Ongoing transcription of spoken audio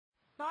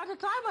Now, at a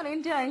time when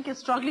India Inc. is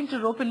struggling to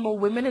rope in more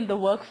women in the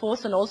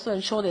workforce and also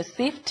ensure their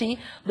safety,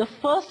 the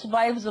first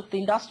wives of the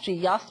industry,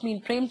 Yasmin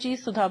Premji,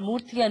 Sudha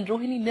Murthy and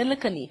Rohini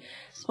Nilekani,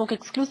 spoke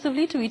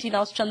exclusively to ET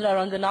Now's Chandra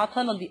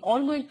Ranganathan on the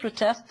ongoing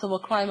protests over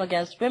crime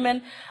against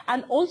women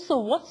and also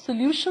what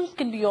solutions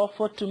can be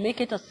offered to make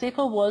it a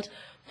safer world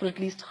for at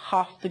least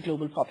half the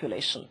global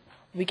population.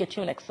 We get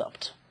you an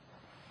excerpt.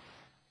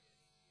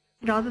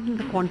 Rather than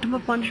the quantum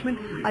of punishment,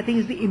 I think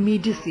it's the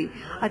immediacy.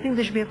 I think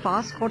there should be a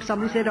fast court.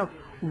 Somebody said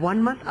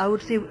 1 month. I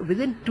would say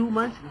within 2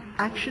 months,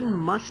 action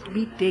must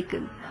be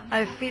taken.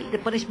 I feel the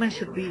punishment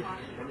should be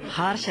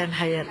harsh and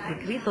higher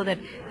degree so that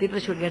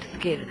people should get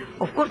scared.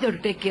 Of course, you have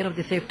to take care of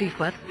the safety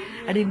first.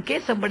 And in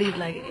case somebody is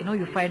like,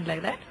 you find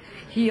like that,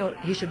 he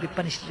should be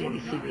punished really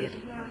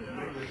severely.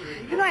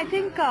 I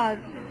think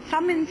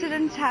some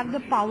incidents have the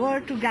power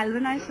to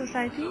galvanize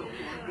society,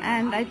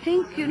 and I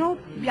think,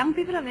 young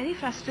people are very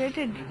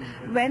frustrated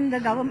when the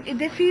government,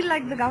 they feel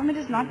like the government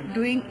is not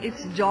doing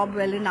its job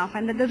well enough,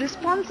 and that the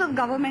response of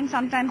government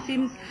sometimes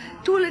seems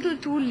too little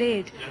too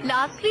late.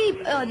 Lastly,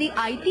 the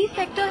IT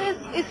sector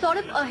is sort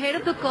of ahead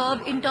of the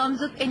curve in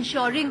terms of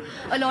ensuring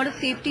a lot of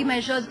safety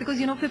measures because,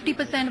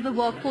 50% of the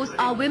workforce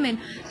are women.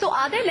 So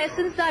are there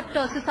lessons that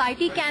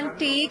society can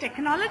take?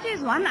 Technology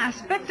is one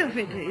aspect of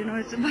it,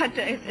 but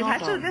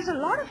there's a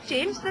lot of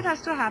change that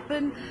has to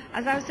happen,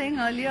 as I was saying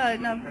earlier,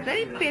 in a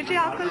very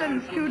patriarchal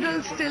and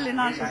feudal still in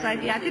our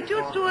society.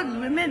 Attitudes towards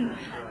women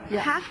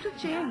have to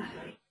change.